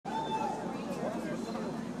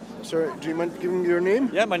Sorry, do you mind giving me your name?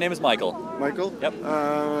 Yeah, my name is Michael. Michael? Yep.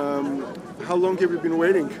 How long have you been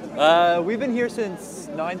waiting? We've been here since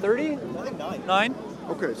 9:30? 9?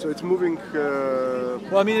 Okay, so it's moving.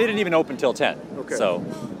 Well, I mean, they didn't even open till 10. Okay. So,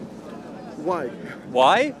 Why?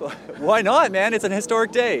 why? Why not, man? It's an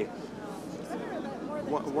historic day.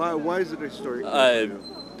 Why is it historic?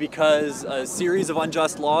 Because a series of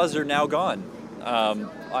unjust laws are now gone.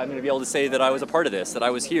 I'm going to be able to say that I was a part of this, that I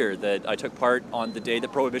was here, that I took part on the day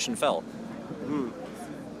that Prohibition fell.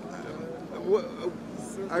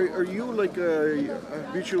 Are you like a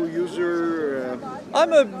habitual user?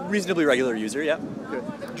 I'm a reasonably regular user, yeah. Okay.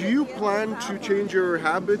 Do you plan to change your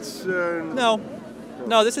habits? No,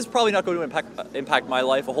 this is probably not going to impact my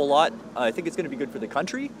life a whole lot. I think it's going to be good for the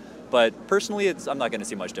country, but personally, I'm not going to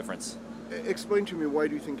see much difference. Explain to me, why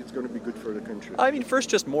do you think it's going to be good for the country? I mean, first,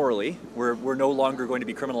 just morally, we're no longer going to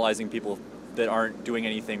be criminalizing people that aren't doing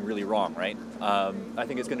anything really wrong, right? I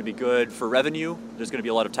think it's going to be good for revenue. There's going to be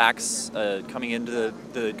a lot of tax coming into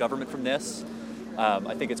the government from this.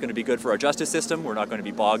 I think it's going to be good for our justice system. We're not going to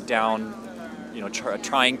be bogged down,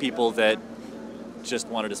 trying people that just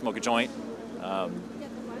wanted to smoke a joint. I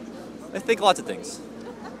think lots of things.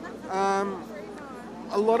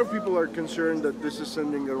 A lot of people are concerned that this is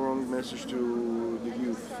sending a wrong message to the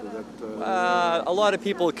youth. A lot of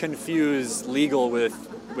people confuse legal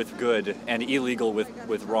with good and illegal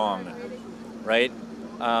with wrong, right?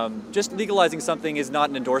 Just legalizing something is not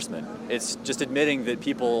an endorsement. It's just admitting that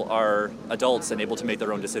people are adults and able to make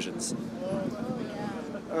their own decisions.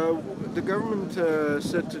 The government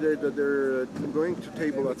said today that they're going to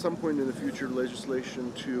table at some point in the future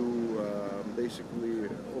legislation to basically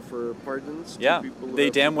offer pardons to people. They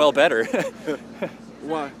damn well better.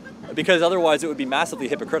 Why? Because otherwise it would be massively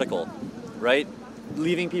hypocritical, right?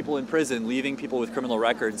 Leaving people in prison, leaving people with criminal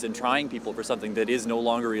records, and trying people for something that is no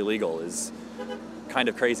longer illegal is kind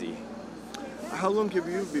of crazy. How long have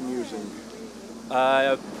you been using?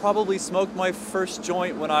 I probably smoked my first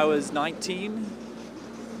joint when I was 19.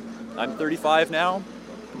 I'm 35 now.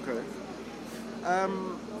 Okay.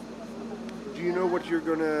 Do you know what you're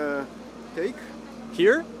gonna take?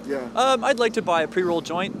 Here? Yeah. I'd like to buy a pre-rolled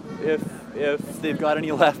joint if they've got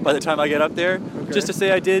any left by the time I get up there. Okay. Just to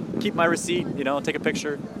say I did keep my receipt, take a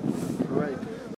picture.